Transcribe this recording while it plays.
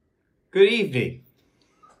Good evening.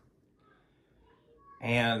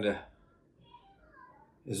 And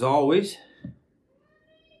as always,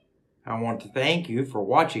 I want to thank you for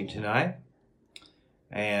watching tonight.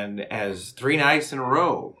 And as 3 nights in a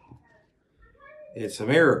row, it's a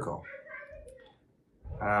miracle.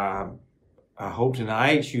 I hope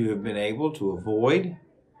tonight you have been able to avoid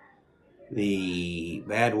the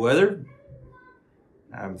bad weather.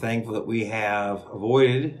 I'm thankful that we have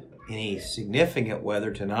avoided any significant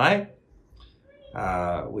weather tonight.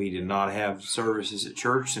 We did not have services at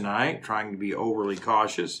church tonight, trying to be overly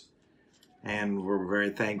cautious. And we're very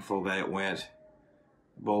thankful that it went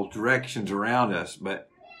both directions around us. But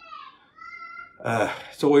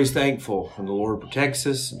it's always thankful when the Lord protects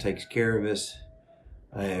us and takes care of us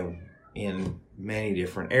in many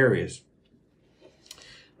different areas.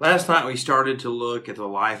 Last night we started to look at the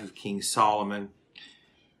life of King Solomon.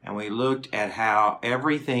 And we looked at how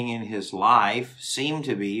everything in his life seemed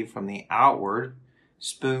to be, from the outward,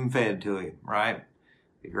 spoon-fed to him, right?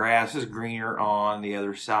 The grass is greener on the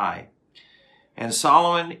other side. And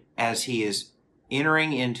Solomon, as he is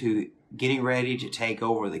entering into getting ready to take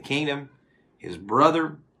over the kingdom, his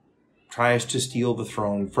brother tries to steal the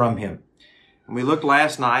throne from him. And we looked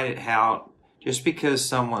last night at how just because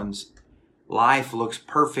someone's life looks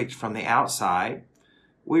perfect from the outside,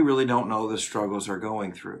 we really don't know the struggles they're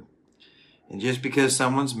going through. And just because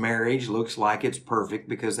someone's marriage looks like it's perfect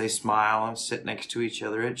because they smile and sit next to each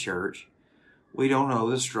other at church, we don't know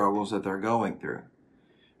the struggles that they're going through.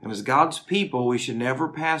 And as God's people, we should never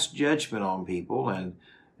pass judgment on people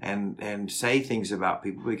and say things about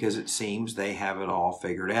people because it seems they have it all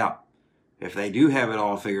figured out. If they do have it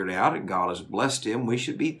all figured out and God has blessed them, we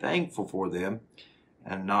should be thankful for them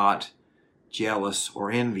and not jealous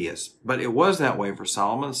or envious. But it was that way for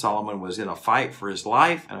Solomon. Solomon was in a fight for his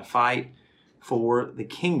life and a fight for the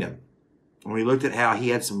kingdom. And we looked at how he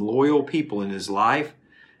had some loyal people in his life,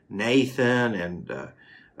 Nathan and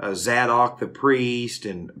Zadok the priest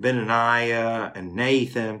and Benaniah and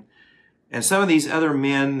Nathan, and some of these other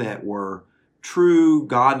men that were true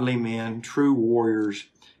godly men, true warriors,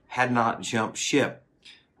 had not jumped ship.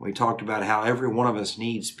 We talked about how every one of us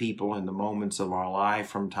needs people in the moments of our life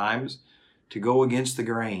from times to go against the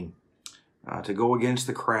grain, to go against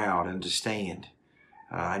the crowd and to stand.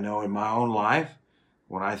 I know in my own life,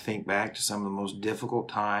 when I think back to some of the most difficult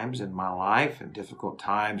times in my life and difficult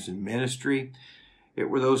times in ministry, it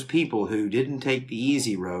were those people who didn't take the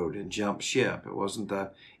easy road and jump ship. It wasn't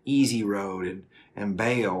the easy road and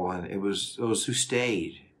bail, and it was those who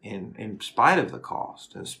stayed in spite of the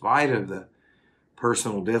cost, in spite of the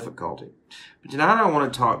personal difficulty. But tonight I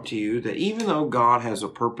want to talk to you that even though God has a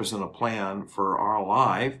purpose and a plan for our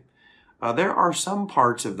life, there are some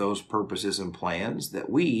parts of those purposes and plans that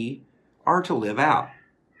we are to live out.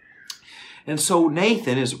 And so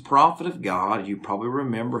Nathan is a prophet of God. You probably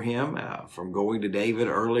remember him from going to David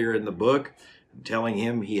earlier in the book, telling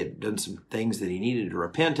him he had done some things that he needed to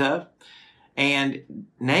repent of. And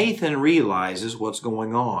Nathan realizes what's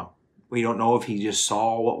going on. We don't know if he just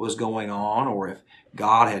saw what was going on or if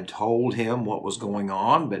God had told him what was going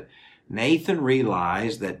on, but Nathan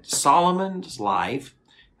realized that Solomon's life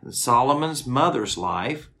and Solomon's mother's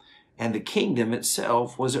life and the kingdom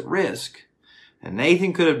itself was at risk. And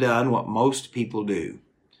Nathan could have done what most people do.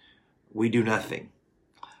 We do nothing.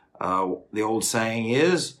 The old saying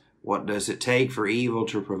is, what does it take for evil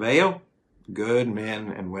to prevail? Good men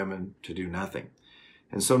and women to do nothing.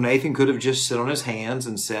 And so Nathan could have just sit on his hands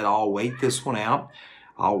and said, I'll wait this one out.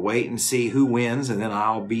 I'll wait and see who wins, and then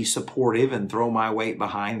I'll be supportive and throw my weight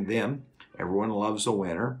behind them. Everyone loves a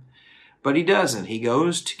winner. But he doesn't. He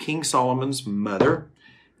goes to King Solomon's mother,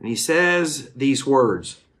 and he says these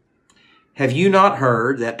words, Have you not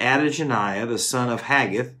heard that Adonijah, the son of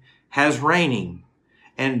Haggith, has reigning,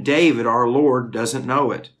 and David our Lord doesn't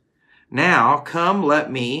know it? Now come,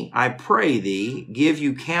 let me, I pray thee, give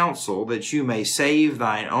you counsel that you may save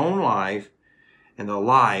thine own life and the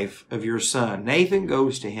life of your son. Nathan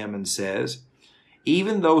goes to him and says,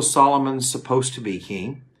 even though Solomon's supposed to be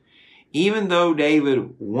king, even though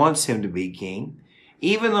David wants him to be king,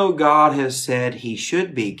 even though God has said he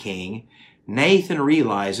should be king, Nathan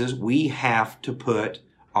realizes we have to put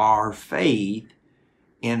our faith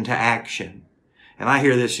into action. And I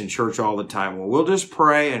hear this in church all the time. Well, we'll just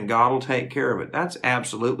pray and God will take care of it. That's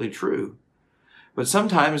absolutely true. But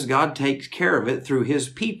sometimes God takes care of it through his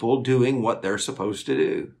people doing what they're supposed to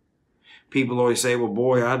do. People always say, well,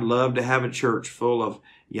 boy, I'd love to have a church full of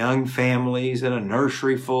young families and a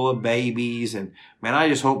nursery full of babies. And man, I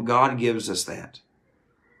just hope God gives us that.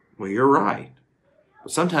 Well, you're right.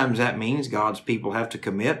 But sometimes that means God's people have to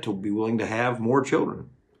commit to be willing to have more children.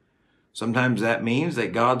 Sometimes that means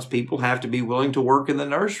that God's people have to be willing to work in the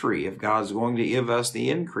nursery if God's going to give us the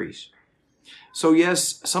increase. So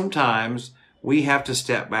yes, sometimes we have to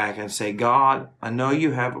step back and say, God, I know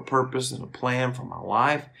you have a purpose and a plan for my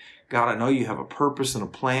life. God, I know you have a purpose and a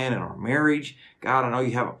plan in our marriage. God, I know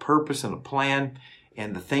you have a purpose and a plan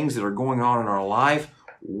in the things that are going on in our life.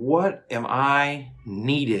 What am I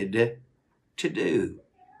needed to do?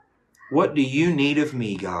 What do you need of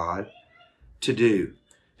me, God, to do?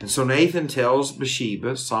 And so Nathan tells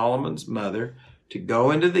Bathsheba, Solomon's mother, to go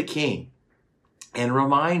into the king and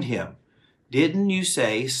remind him, didn't you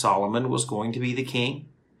say Solomon was going to be the king?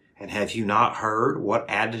 And have you not heard what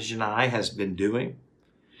Adonijah has been doing?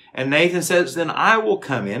 And Nathan says, then I will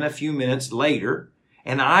come in a few minutes later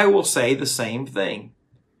and I will say the same thing.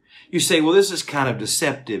 You say, well, this is kind of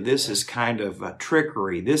deceptive. This is kind of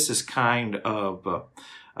trickery. This is kind of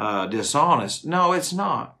dishonest. No, it's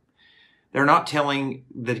not. They're not telling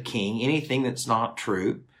the king anything that's not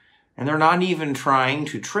true. And they're not even trying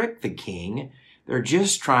to trick the king. They're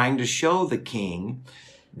just trying to show the king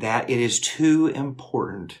that it is too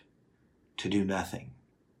important to do nothing.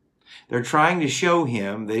 They're trying to show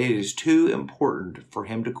him that it is too important for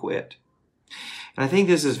him to quit. And I think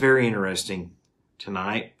this is very interesting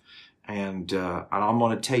tonight. And I'm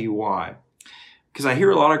going to tell you why. Because I hear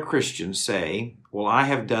a lot of Christians say, well, I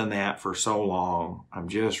have done that for so long, I'm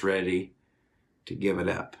just ready to give it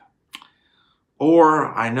up. Or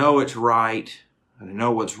I know it's right, and I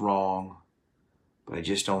know what's wrong, but I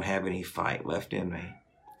just don't have any fight left in me.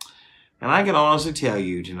 And I can honestly tell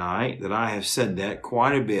you tonight that I have said that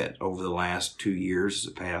quite a bit over the last 2 years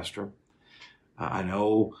as a pastor. I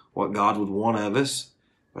know what God would want of us,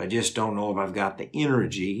 but I just don't know if I've got the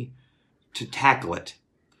energy to tackle it.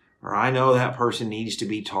 Or I know that person needs to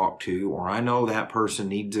be talked to, or I know that person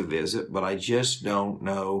needs a visit, but I just don't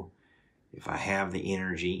know if I have the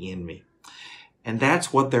energy in me. And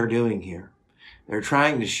that's what they're doing here. They're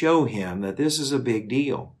trying to show him that this is a big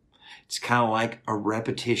deal. It's kind of like a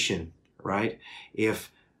repetition, right?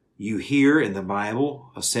 If you hear in the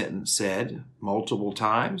Bible a sentence said multiple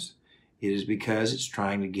times, it is because it's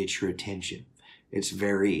trying to get your attention. It's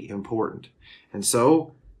very important. And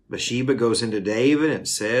so Bathsheba goes into David and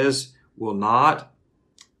says, will not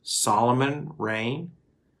Solomon reign?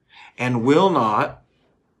 And will not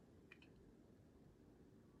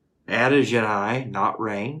Adonijah not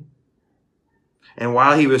reign? And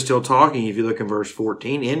while he was still talking, if you look in verse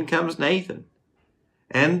 14, in comes Nathan.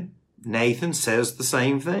 And Nathan says the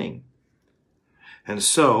same thing. And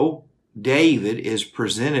so David is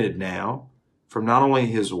presented now from not only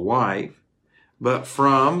his wife, but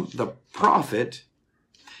from the prophet,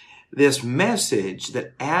 this message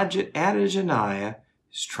that Adonijah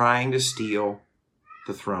is trying to steal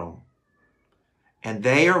the throne. And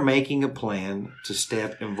they are making a plan to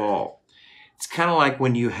step involved. It's kind of like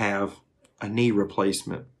when you have a knee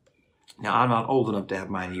replacement. Now, I'm not old enough to have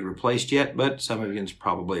my knee replaced yet, but some of you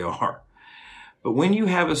probably are. But when you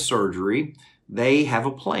have a surgery, they have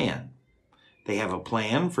a plan. They have a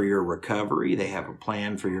plan for your recovery. They have a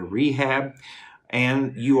plan for your rehab.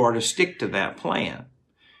 And you are to stick to that plan.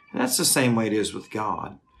 And that's the same way it is with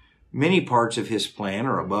God. Many parts of his plan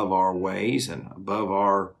are above our ways and above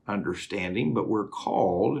our understanding, but we're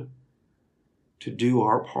called to do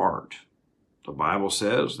our part. The Bible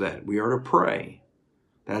says that we are to pray.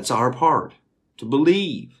 That's our part, to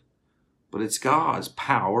believe. But it's God's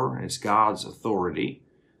power and it's God's authority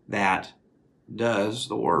that does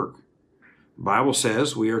the work. The Bible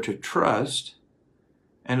says we are to trust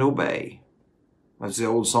and obey. As the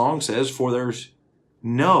old song says, for there's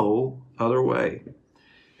no other way.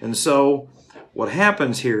 And so what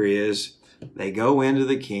happens here is they go into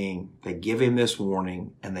the king, they give him this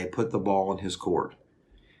warning, and they put the ball in his court.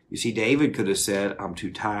 You see, David could have said, I'm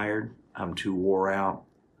too tired, I'm too wore out,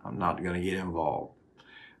 I'm not going to get involved.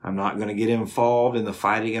 I'm not going to get involved in the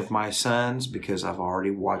fighting of my sons because I've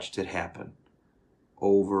already watched it happen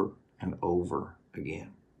over and over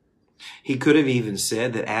again. He could have even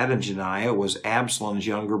said that Adonijah was Absalom's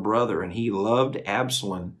younger brother, and he loved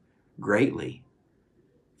Absalom greatly.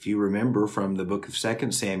 If you remember from the book of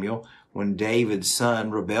 2 Samuel, when David's son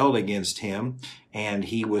rebelled against him and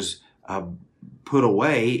he was put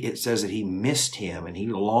away, it says that he missed him and he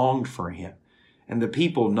longed for him. And the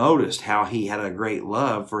people noticed how he had a great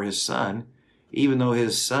love for his son, even though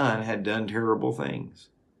his son had done terrible things.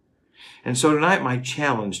 And so tonight my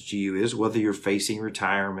challenge to you is, whether you're facing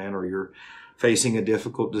retirement or you're facing a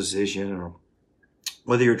difficult decision, or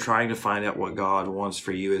whether you're trying to find out what God wants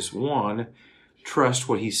for you, is one, trust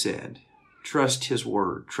what he said. Trust his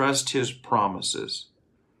word. Trust his promises.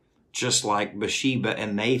 Just like Bathsheba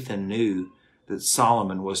and Nathan knew that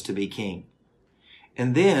Solomon was to be king.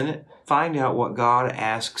 And then find out what God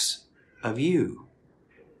asks of you.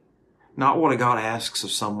 Not what God asks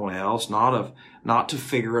of someone else, not to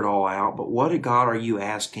figure it all out, but what God are you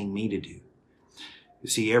asking me to do? You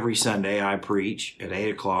see, every Sunday I preach at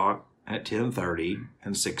 8 o'clock, at 10:30,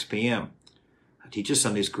 and 6 p.m. I teach a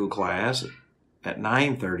Sunday school class at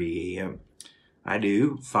 9:30 a.m. I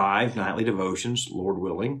do 5 nightly devotions, Lord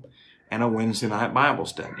willing, and a Wednesday night Bible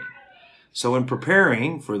study. So in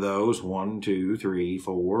preparing for those 1, 2, 3,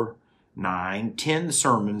 4, 9, 10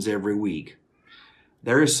 sermons every week,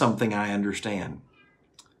 there is something I understand,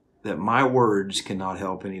 that my words cannot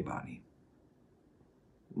help anybody.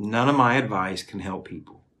 None of my advice can help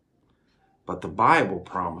people. But the Bible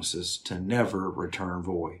promises to never return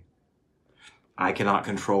void. I cannot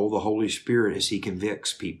control the Holy Spirit as He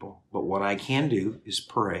convicts people, but what I can do is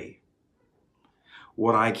pray.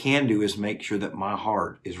 What I can do is make sure that my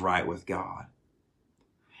heart is right with God.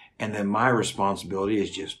 And then my responsibility is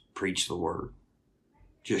just preach the Word.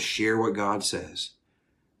 Just share what God says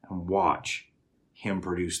and watch Him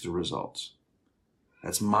produce the results.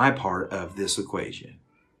 That's my part of this equation.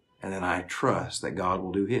 And then I trust that God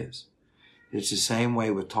will do His. It's the same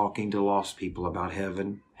way with talking to lost people about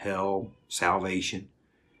heaven, hell, salvation.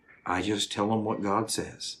 I just tell them what God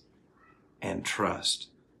says and trust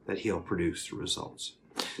that He'll produce the results.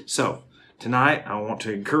 So tonight I want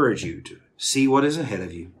to encourage you to see what is ahead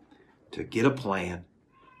of you, to get a plan,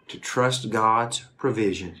 to trust God's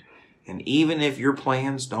provision. And even if your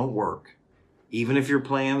plans don't work, even if your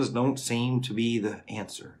plans don't seem to be the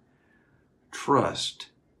answer, trust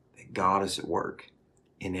that God is at work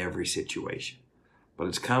in every situation. But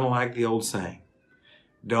it's kind of like the old saying,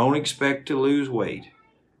 don't expect to lose weight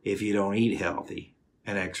if you don't eat healthy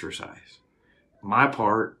and exercise. My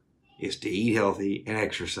part is to eat healthy and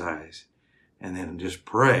exercise, and then just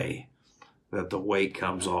pray that the weight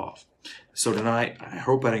comes off. So tonight, I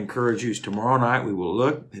hope that encourages you. Tomorrow night, we will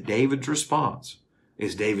look at David's response.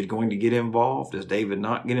 Is David going to get involved? Does David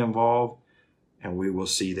not get involved? And we will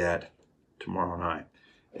see that tomorrow night.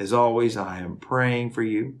 As always, I am praying for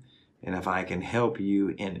you. And if I can help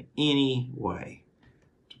you in any way,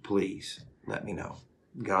 please let me know.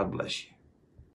 God bless you.